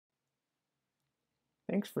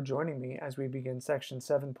Thanks for joining me as we begin section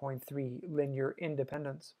 7.3, linear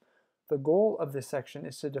independence. The goal of this section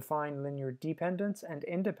is to define linear dependence and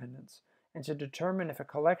independence, and to determine if a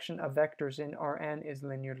collection of vectors in Rn is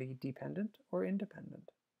linearly dependent or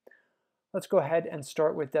independent. Let's go ahead and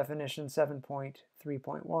start with definition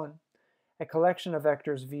 7.3.1. A collection of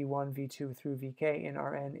vectors v1, v2 through vk in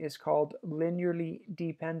Rn is called linearly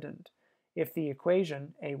dependent if the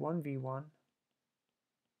equation a1v1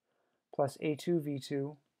 plus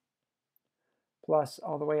a2v2 plus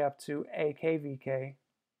all the way up to akvk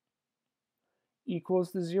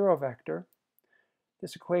equals the zero vector.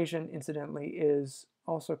 This equation, incidentally, is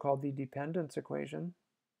also called the dependence equation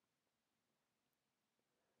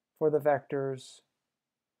for the vectors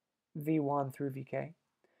v1 through vk.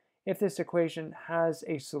 If this equation has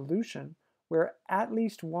a solution where at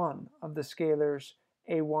least one of the scalars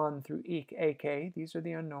a1 through ak, these are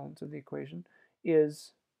the unknowns of the equation,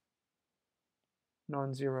 is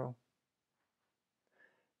non-zero.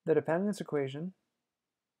 The dependence equation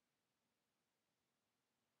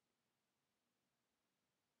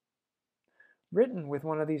written with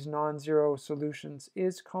one of these non-zero solutions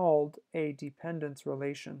is called a dependence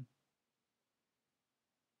relation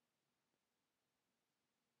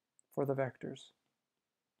for the vectors.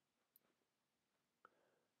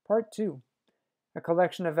 Part 2. A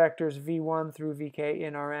collection of vectors v1 through vk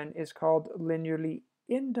in Rn is called linearly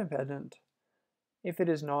independent if it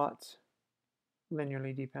is not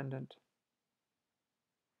linearly dependent.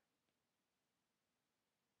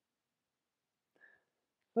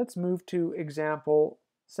 Let's move to example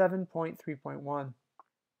 7.3.1.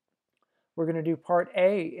 We're going to do part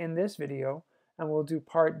A in this video, and we'll do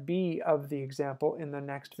part B of the example in the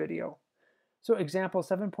next video. So example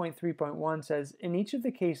 7.3.1 says, in each of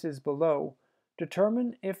the cases below,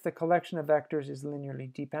 determine if the collection of vectors is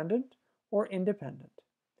linearly dependent or independent.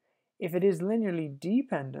 If it is linearly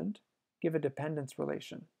dependent, give a dependence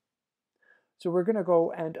relation. So we're going to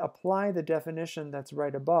go and apply the definition that's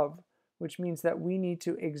right above, which means that we need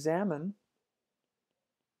to examine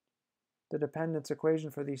the dependence equation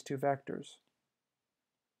for these two vectors.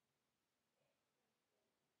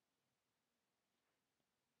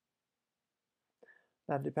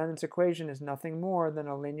 That dependence equation is nothing more than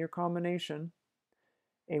a linear combination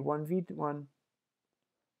a1v1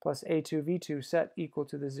 plus a2v2 set equal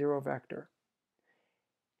to the zero vector.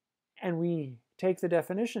 And we take the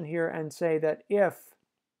definition here and say that if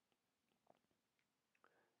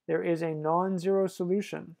there is a non-zero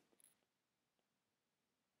solution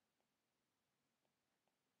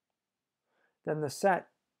then the set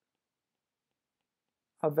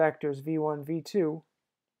of vectors v1, v2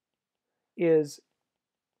 is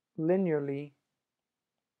linearly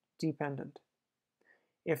dependent.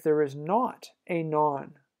 If there is not a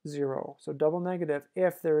non-zero, so double negative,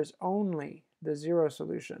 if there is only the zero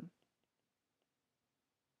solution,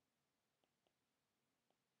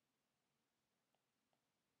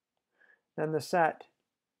 then the set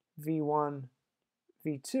v1,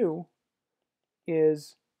 v2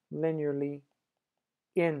 is linearly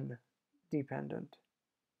independent.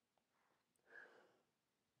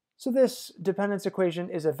 So this dependence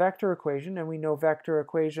equation is a vector equation, and we know vector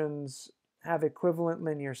equations have equivalent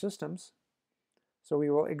linear systems. So we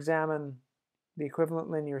will examine the equivalent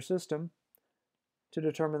linear system to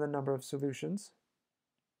determine the number of solutions.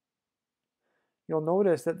 You'll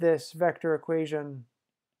notice that this vector equation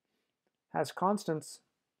has constants,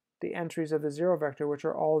 the entries of the zero vector, which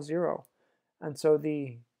are all zero. And so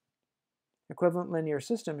the equivalent linear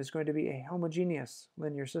system is going to be a homogeneous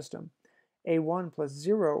linear system. a1 plus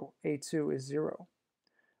 0, a2 is 0.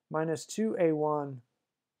 Minus 2a1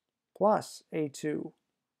 plus a2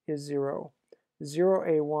 is 0.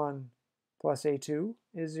 0a1 plus a2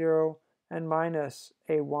 is 0. And minus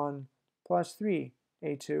a1 plus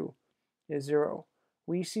 3a2 is 0.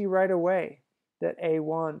 We see right away that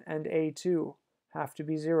a1 and a2 have to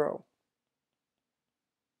be 0.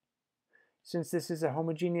 Since this is a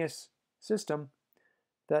homogeneous system,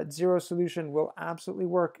 that zero solution will absolutely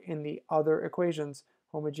work in the other equations.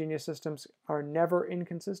 Homogeneous systems are never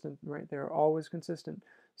inconsistent, right? They're always consistent.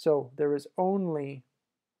 So there is only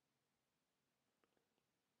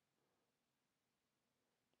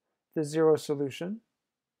the zero solution.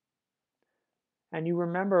 And you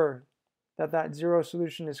remember that that zero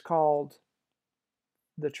solution is called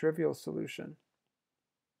the trivial solution.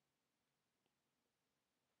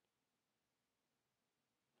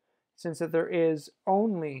 Since that there is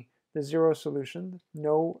only the zero solution,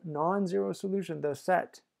 no non-zero solution, the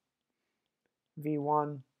set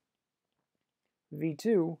v1,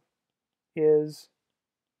 v2 is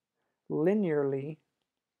linearly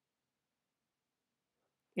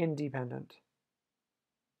independent.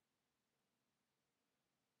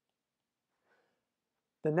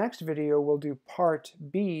 The next video will do part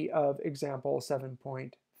B of example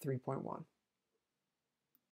 7.3.1.